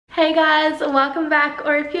Hey guys, welcome back,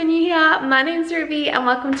 or if you're new here, my name's Ruby and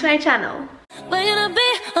welcome to my channel.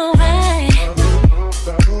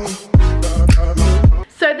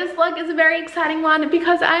 So this vlog is a very exciting one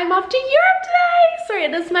because I'm off to Europe today. So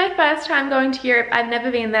this is my first time going to Europe. I've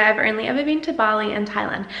never been there. I've only ever been to Bali and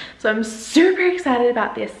Thailand. So I'm super excited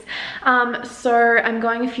about this. So I'm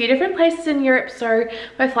going a few different places in Europe. So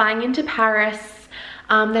we're flying into Paris,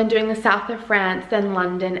 then doing the south of France, then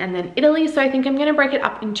London, and then Italy. So I think I'm gonna break it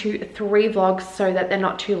up into 3 vlogs so that they're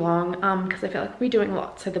not too long, because I feel like we're doing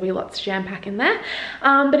lots, so there'll be lots to jam pack in there.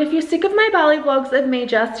 But if you're sick of my Bali vlogs of me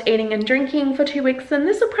just eating and drinking for 2 weeks, then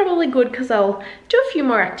this will probably good because I'll do a few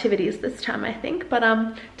more activities this time, I think. But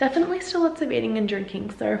definitely still lots of eating and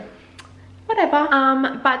drinking, so whatever.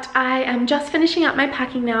 But I am just finishing up my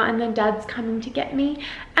packing now, and then Dad's coming to get me,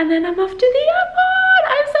 and then I'm off to the airport.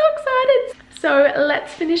 I'm so excited. So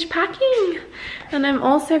let's finish packing. And I'm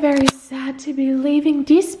also very sad to be leaving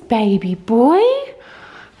this baby boy.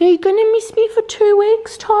 Are you gonna miss me for 2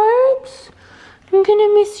 weeks, Tobes? I'm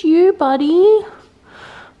gonna miss you, buddy.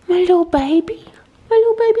 My little baby. My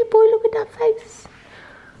little baby boy, look at that face.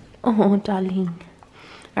 Oh, darling.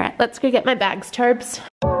 All right, let's go get my bags, Tobes.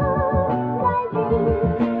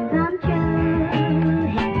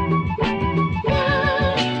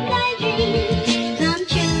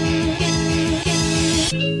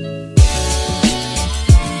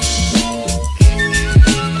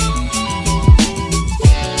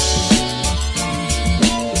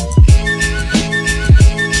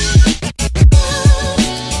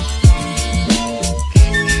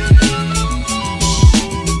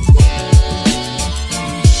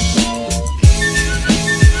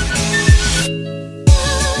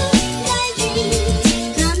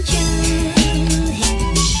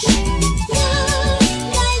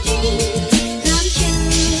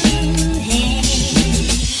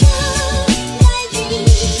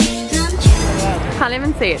 Can't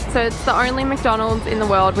even see it. So it's the only McDonald's in the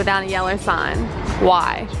world without a yellow sign.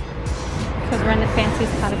 Why? Because we're in the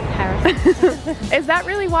fanciest part of Paris. Is that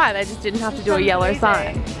really why? They just didn't have to do a yellow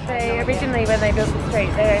sign? They originally, when they built the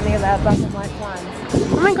street, they only allowed black and white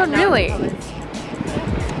signs. Oh my god, really?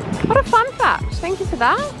 What a fun fact. Thank you for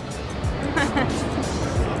that.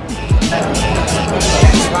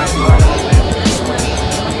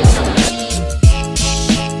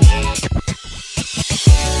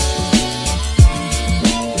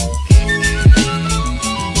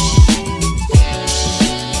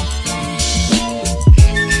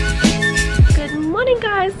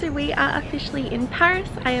 So we are officially in Paris.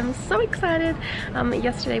 I am so excited.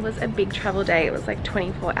 Yesterday was a big travel day. It was like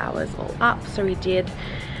 24 hours all up. So we did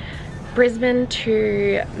Brisbane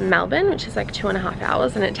to Melbourne, which is like 2.5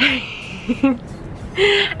 hours, and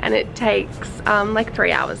it takes like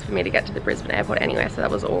 3 hours for me to get to the Brisbane airport anyway, so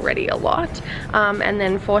that was already a lot. And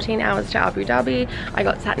then 14 hours to Abu Dhabi. I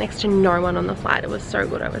got sat next to no one on the flight. It was so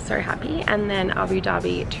good. I was so happy. And then Abu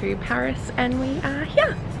Dhabi to Paris, and we are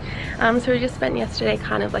here. So we just spent yesterday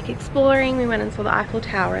kind of like exploring. We went and saw the Eiffel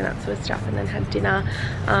Tower and that sort of stuff, and then had dinner.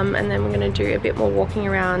 And then we're going to do a bit more walking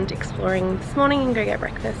around, exploring this morning, and go get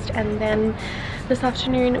breakfast. And then this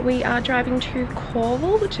afternoon we are driving to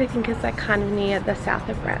Cornwall, which I think is like kind of near the south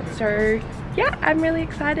of France. So yeah, I'm really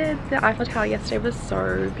excited. The Eiffel Tower yesterday was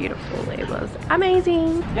so beautiful. It was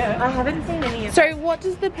amazing. Yeah. I haven't seen any of So what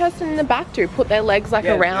does the person in the back do? Put their legs like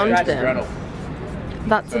around them?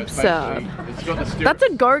 That's so absurd. That's a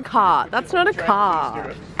go-kart. That's not a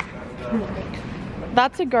car.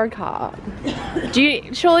 That's a go-kart.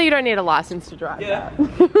 Surely you don't need a license to drive that.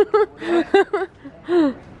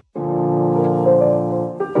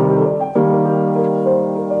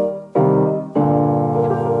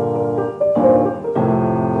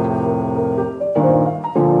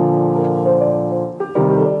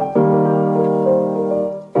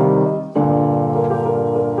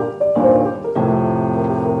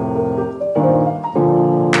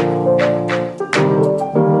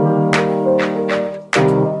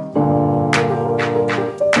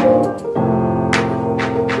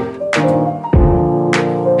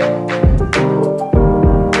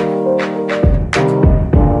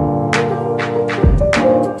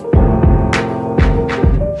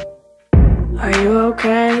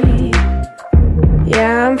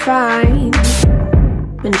 fine.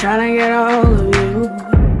 Been trying to get a hold of you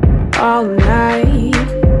all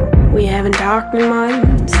night. We haven't talked in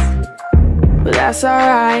months, but that's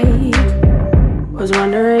alright. Was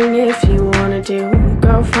wondering if you wanted to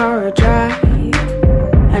go for a drive.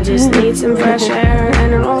 I just need some fresh air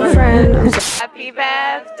and an old friend. Happy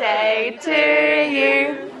birthday to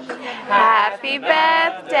you. Happy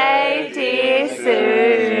birthday, dear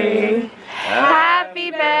Sue.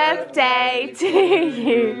 Happy birthday to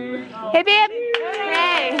you. Hey, babe.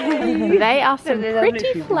 Hey. They are some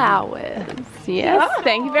pretty flowers. Yes,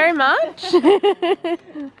 thank you very much.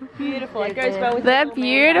 Beautiful. It goes well with. They're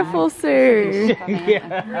beautiful, Sue.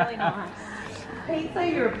 Really nice. He's so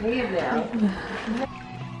European now.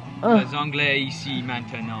 Les Anglais ici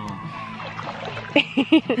maintenant.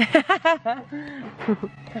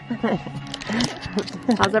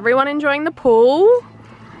 How's everyone enjoying the pool?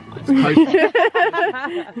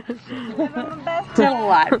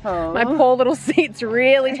 Delightful. My poor little seat's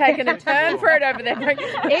really taken a turn for it over there.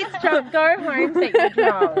 It's just go home, take your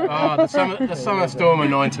job. Oh, the summer storm of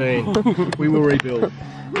 19. We will rebuild.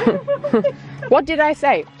 What did I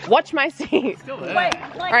say? Watch my seat. Still there.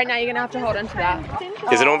 All right, now you're gonna have to hold on to that.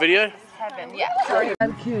 Is it on video? Heaven, yeah. Sorry.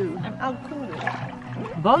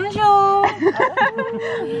 Bonjour.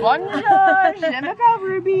 Bonjour, je m'appelle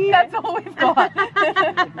Ruby. That's all we've got.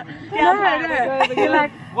 No. You're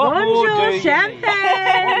like, bonjour,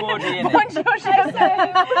 champagne. What more do you need? Bonjour,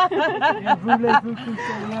 champagne.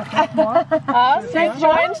 So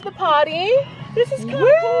joined the party. This is kind of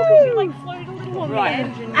cool because you like float a little on the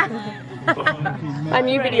edge. My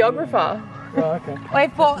new videographer. Oh, okay.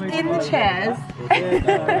 Wait for in the chairs.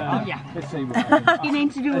 You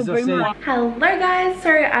need to do a boomerang. Hello guys,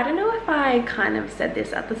 so I don't know if I kind of said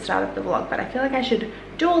this at the start of the vlog, but I feel like I should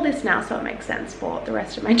do all this now so it makes sense for the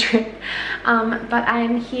rest of my trip. But I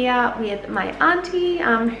am here with my auntie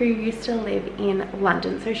who used to live in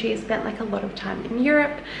London. So she spent like a lot of time in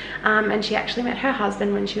Europe and she actually met her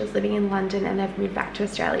husband when she was living in London and they've moved back to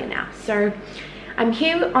Australia now. So I'm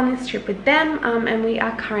here on this trip with them and we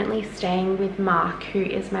are currently staying with Mark, who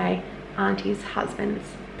is my auntie's husband's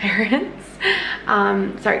parents.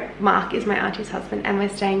 Sorry, Mark is my auntie's husband and we're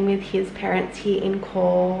staying with his parents here in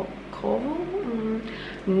Cornwall.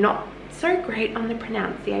 Not so great on the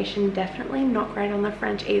pronunciation, definitely not great on the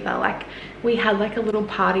French either. Like we had like a little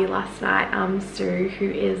party last night. Sue, who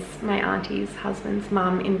is my auntie's husband's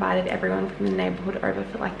mum, invited everyone from the neighborhood over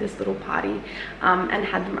for like this little party and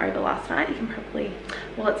had them over last night. You can probably,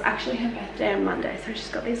 well, it's actually her birthday on Monday, so she's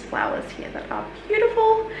got these flowers here that are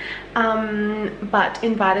beautiful, but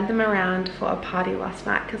invited them around for a party last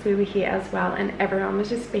night because we were here as well and everyone was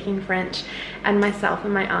just speaking French and myself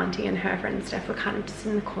and my auntie and her friend Steph were kind of just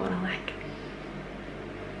in the corner like,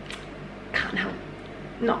 can't help,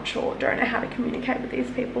 not sure, don't know how to communicate with these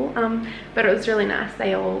people, but it was really nice.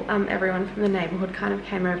 They all everyone from the neighborhood kind of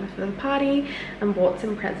came over for the party and bought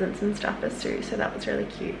some presents and stuff for Sue, so that was really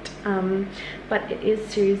cute. But it is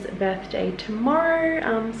Sue's birthday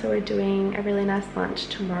tomorrow, so we're doing a really nice lunch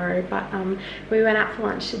tomorrow. But we went out for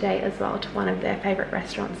lunch today as well to one of their favorite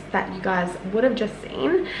restaurants that you guys would have just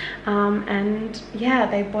seen, and yeah,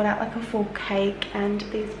 they brought out like a full cake and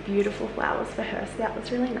these beautiful flowers for her, so that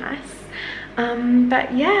was really nice.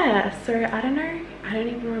 But yeah, so I don't know, I don't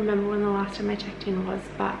even remember when the last time I checked in was,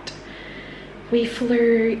 but we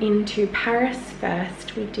flew into Paris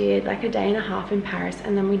first. We did like a day and a half in Paris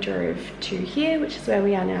and then we drove to here, which is where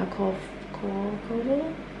we are now, Cornwall,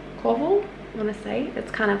 I want to say.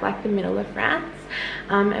 It's kind of like the middle of France,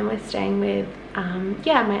 and we're staying with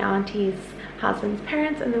yeah, my auntie's husband's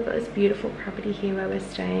parents, and they've got this beautiful property here where we're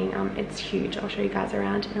staying. It's huge. I'll show you guys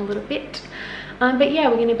around in a little bit. But yeah,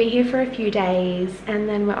 we're going to be here for a few days and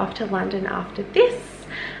then we're off to London after this.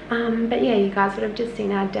 But yeah, you guys would have just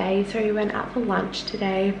seen our day. So we went out for lunch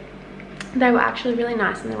today. They were actually really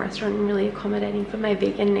nice in the restaurant and really accommodating for my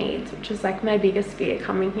vegan needs, which was like my biggest fear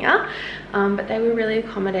coming here. But they were really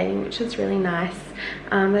accommodating, which was really nice.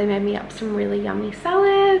 They made me up some really yummy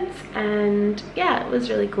salads and yeah, it was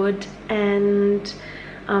really good. And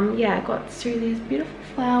yeah, I got Sue these beautiful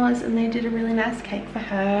flowers and they did a really nice cake for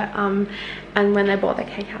her. And when they brought the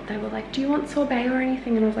cake out, they were like, do you want sorbet or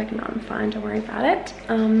anything? And I was like, no, I'm fine, don't worry about it.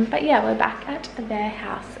 But yeah, we're back at their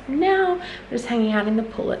house now. We're just hanging out in the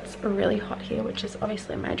pool. It's really hot here, which is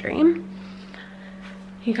obviously my dream.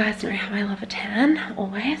 You guys know how I love a tan,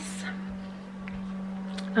 always.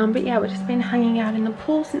 But yeah, we've just been hanging out in the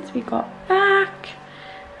pool since we got back,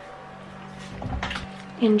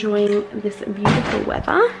 enjoying this beautiful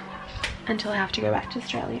weather until I have to go back to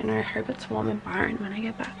Australia, and I hope it's warm in Byron when I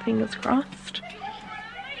get back, fingers crossed.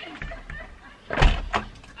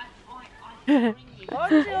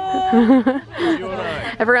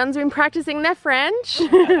 Everyone's been practicing their French.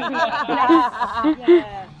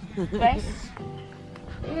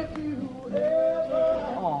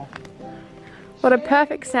 What a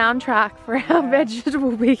perfect soundtrack for our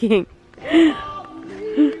vegetable picking.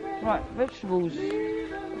 Right, vegetables.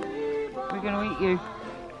 We're gonna eat you.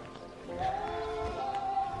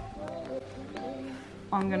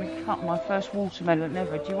 I'm gonna cut my first watermelon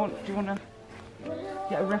ever. Do you want to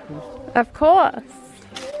get a record? Of course.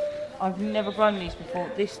 I've never grown these before.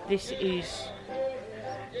 This is.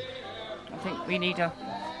 I think we need a.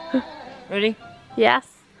 Ready? Yes.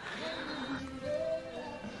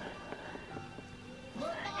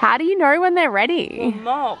 How do you know when they're ready? Well,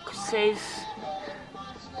 Mark says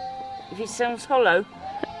if it sounds hollow,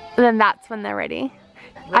 Then that's when they're ready.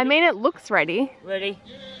 I mean, it looks ready. ready?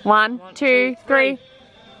 One, One, two, two, three.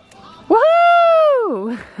 three.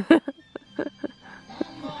 Woohoo!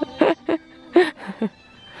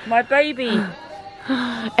 My baby.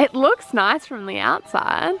 It looks nice from the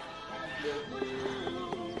outside.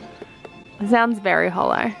 It sounds very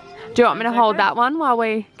hollow. Do you want me to hold that one while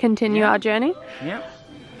we continue our journey? Yeah.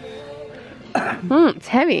 It's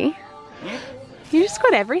heavy. Yeah. You just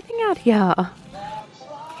got everything out here.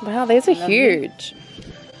 Wow, these are huge.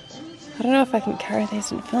 I don't know if I can carry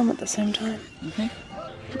these and film at the same time.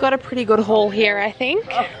 We've got a pretty good haul here, I think.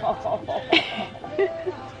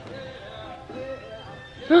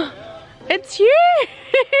 It's huge!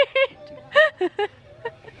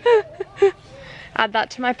 Add that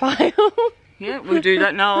to my pile. Yeah, we'll do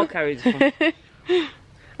that now. I'll carry this one.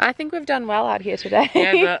 I think we've done well out here today.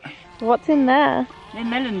 Yeah, but What's in there? they're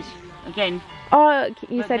melons again. Oh,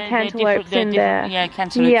 you But said they're cantaloupes different- in they're there. different- Yeah,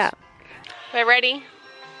 cantaloupes. Yeah. We're ready.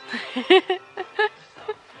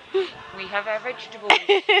 We have our vegetables.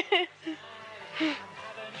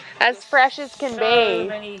 As fresh as can So be.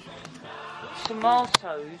 many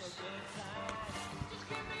tomatoes.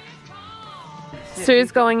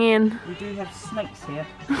 Sue's going in. We do have snakes here.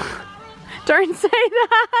 Don't say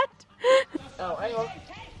that. Oh, hang on.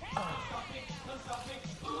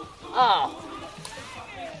 Oh.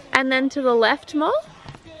 And then to the left more.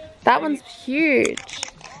 That one's huge.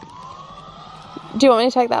 Do you want me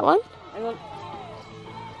to take that one? Hang on.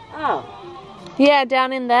 Oh. Yeah,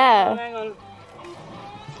 down in there. Hang on.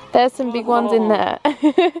 There's some big ones in there.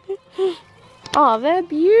 Oh, they're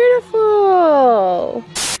beautiful.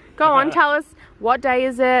 Go on, tell us, what day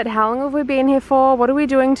is it? How long have we been here for? What are we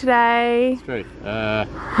doing today? Straight.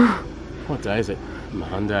 What day is it?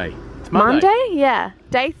 Monday. It's Monday? Yeah.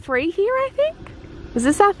 Day 3 here, I think. Is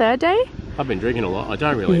this our 3rd day? I've been drinking a lot. I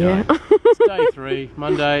don't really know. It's day 3,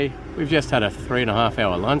 Monday. We've just had a 3.5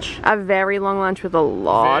 hour lunch. A very long lunch with a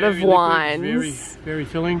lot of Very liquid, wines. very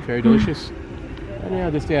filling, very delicious. And now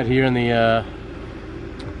just out here in the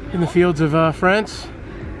fields of France.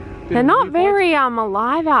 They're not very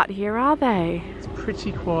alive out here, are they? It's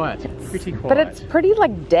pretty quiet. Pretty quiet. But it's pretty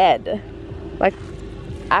like dead. Like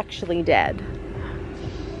actually dead.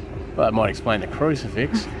 Well, that might explain the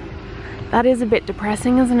crucifix. That is a bit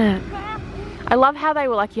depressing, isn't it? I love how they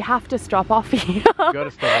were like, you have to stop off here. Gotta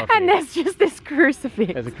stop off And here. there's just this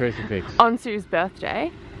crucifix. There's a crucifix. On Sue's birthday.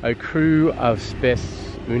 Au cru of spes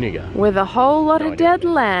uniga. With a whole lot No of idea what dead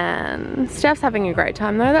land. Steph's having a great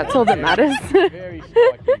time though, that's all that matters. Very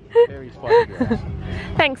spiky grass.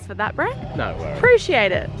 Thanks for that, Brett. No worries.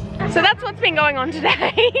 Appreciate it. So that's what's been going on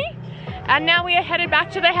today. And now we are headed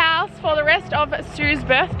back to the house for the rest of Sue's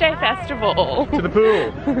birthday festival. To the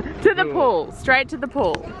pool. To the pool. Straight to the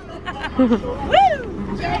pool.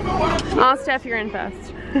 Oh, Steph, you're in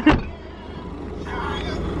first.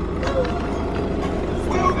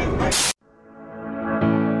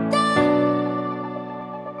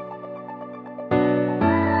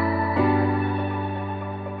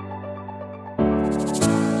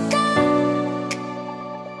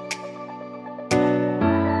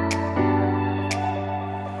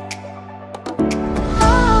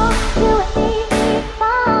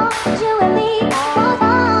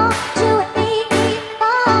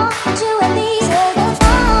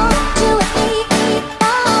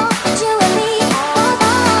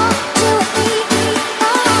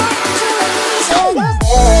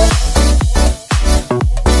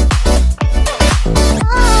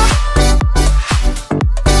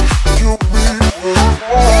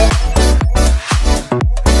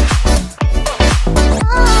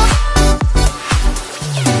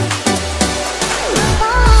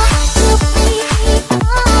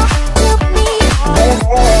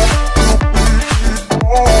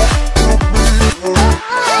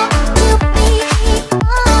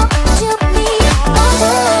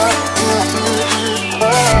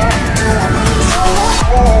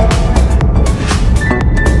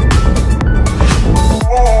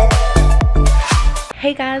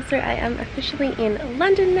 Hey guys, so I am officially in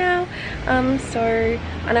London now. So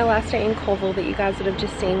on our last day in Cornwall that you guys would have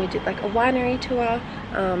just seen, we did like a winery tour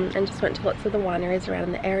and just went to lots of the wineries around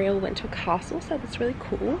in the area. We went to a castle, so that's really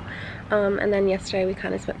cool. And then yesterday we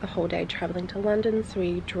kind of spent the whole day traveling to London. So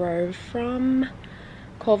we drove from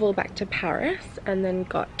Cornwall back to Paris and then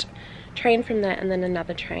got train from there and then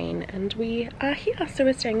another train, and we are here. So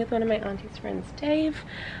we're staying with one of my auntie's friends, Dave,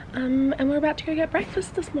 and we're about to go get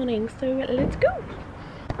breakfast this morning, so let's go.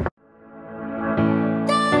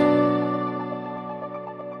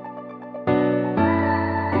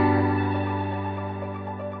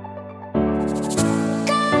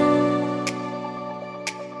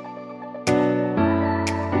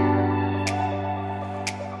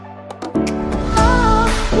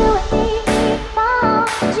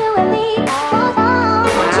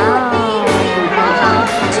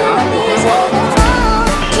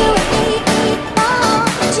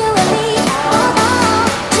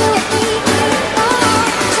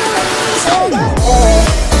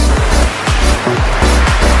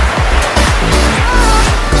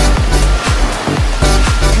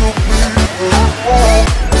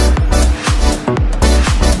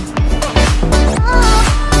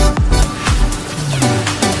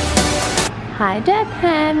 Hi there,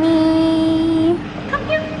 Pammy. Come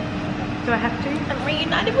here. Do I have to? I'm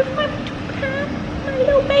reunited with my Pam, my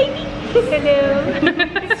little baby. Hello.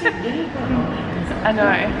 I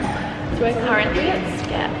know. So we're currently at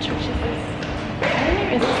Sketch, which is this, I don't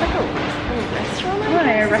know, is this like a restaurant? No,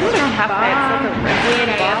 a restaurant cafe. It's like a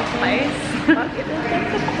weird bar place. But it is like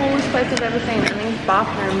the coolest place I've ever seen, and these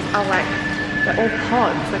bathrooms are like, they're all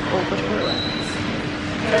pods, like all the toilets.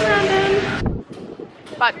 So random.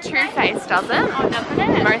 But Too Faced doesn't.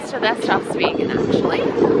 Most of their stuff's vegan, actually.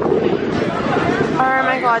 Oh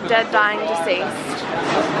my god, dead, dying, deceased.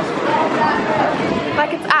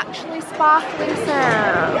 Like it's actually sparkling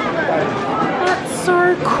sound. That's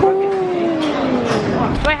so cool.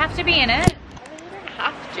 Do I have to be in it?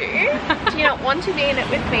 Have to? Do you not want to be in it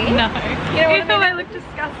with me? No. You don't want to I look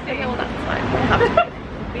disgusting. Okay, well that's fine. We'll have to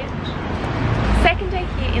be bitch. Second day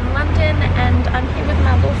here in London, and I'm here with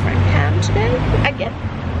my little friend Pam today, again.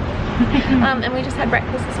 And we just had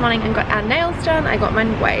breakfast this morning and got our nails done. I got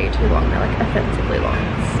mine way too long. They're like offensively long.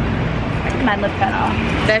 Mine look better.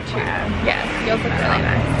 They're too. Yeah, yours look really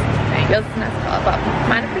nice. Yours is a nice colour, but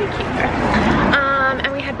mine are pretty cute though. And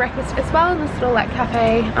we had breakfast as well in this little like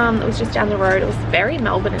cafe that was just down the road. It was very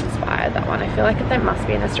Melbourne inspired, that one. I feel like there must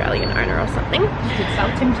be an Australian owner or something. Did sell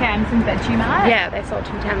Tim Tams and Vegemite? Yeah, they sold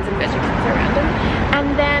Tim Tams and Vegemite around them.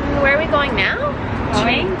 And then where are we going now?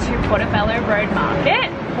 Going to Portobello Road Market.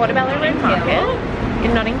 Portobello Road Market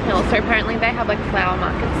in Notting Hill. So apparently they have like flower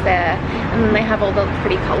markets there, and then they have all the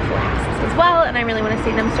pretty colourful houses as well, and I really want to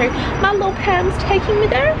see them. So my little Pam's taking me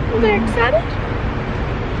there. I'm very excited.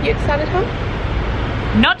 You excited, huh?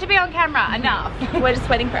 Not to be on camera, enough. We're just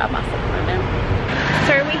waiting for our bus at the moment.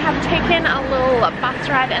 So we have taken a little bus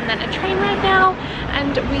ride and then a train ride now,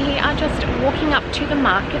 and we are just walking up to the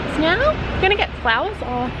markets now. We're gonna get flowers,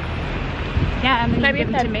 or Yeah, and maybe if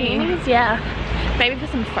they're peonies, yeah. Maybe for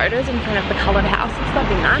some photos in front of the coloured houses, that'd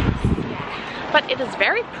be nice. But it is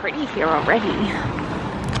very pretty here already.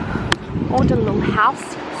 All the little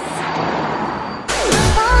houses.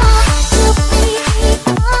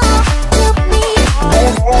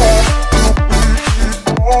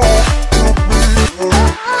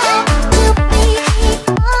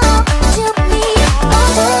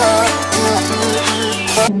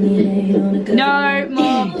 No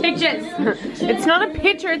more pictures. It's not a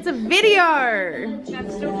picture, it's a video.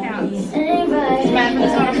 That still counts.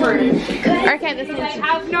 Samantha's not approved. Okay, this They needs to,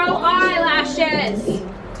 have no eyelashes.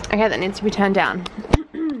 okay, that needs to be turned down.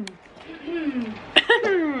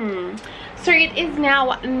 So it is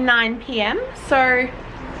now 9 PM. So,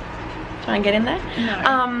 try and get in there.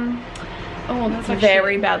 No. Oh, that's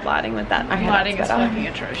very bad lighting with that. Okay, Lighting is that's better. fucking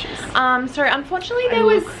atrocious. So unfortunately there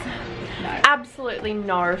was absolutely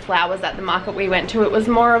no flowers at the market we went to. It was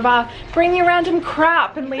more of a bring your random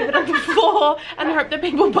crap and leave it on the floor and hope that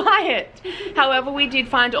people buy it. However, we did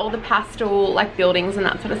find all the pastel like buildings and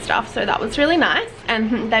that sort of stuff, so that was really nice,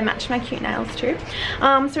 and they matched my cute nails too.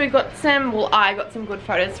 So we got some, well, I got some good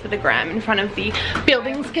photos for the gram in front of the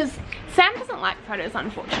buildings, because Sam doesn't like photos,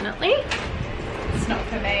 unfortunately. It's not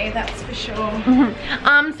for me, that's for sure.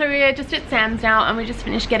 So we're just at Sam's now, and we just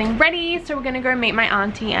finished getting ready, so we're gonna go meet my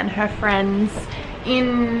auntie and her friends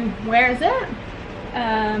in, where is it?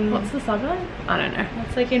 What's the suburb? I don't know.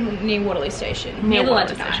 It's like near Waterloo Station. Near the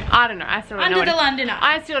Waterloo London Station. Eye. I don't know. I still don't Under know. the London Eye.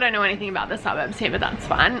 I still don't know anything about the suburbs here, but that's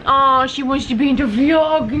fine. Oh, she wants to be in the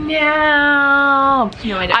vlog now.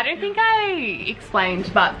 No, I don't think I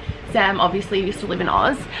explained, but Sam obviously used to live in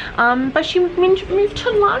Oz, but she moved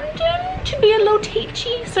to London to be a little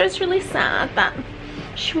teachy, so it's really sad that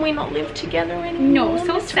we not live together anymore. No,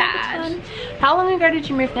 so Miss her all the sad. time. How long ago did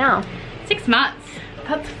you move now? 6 months.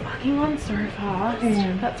 That's fucking on so fast.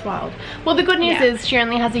 That's wild. Well, the good news is she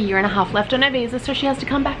only has a year and a half left on her visa, so she has to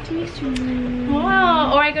come back to me soon.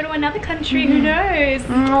 Wow. Or I go to another country, who knows?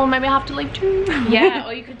 Or maybe I have to leave too. Yeah,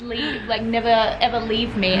 or you could leave, like never ever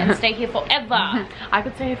leave me and stay here forever. I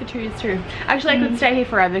could stay here for 2 years too. Actually, I could stay here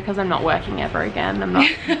forever because I'm not working ever again. I'm not.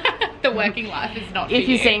 The working life is not If for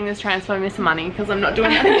you're you. seeing this, transfer me some money because I'm not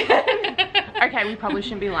doing that again. Okay, we probably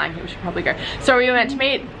shouldn't be lying here. We should probably go. So we were meant to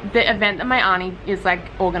meet. The event that my auntie is like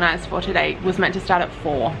organized for today was meant to start at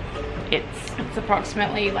 4. It's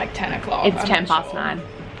approximately like 10 o'clock. It's 10 past 9.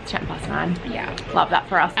 It's 10 past 9. Yeah. Love that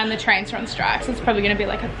for us. And the trains are on strike, so it's probably going to be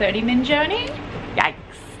like a 30-minute journey. Yikes.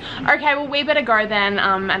 Okay, well we better go then.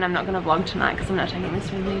 And I'm not going to vlog tonight because I'm not taking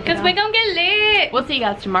this with me. Because we're going to get lit. We'll see you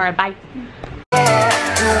guys tomorrow. Bye.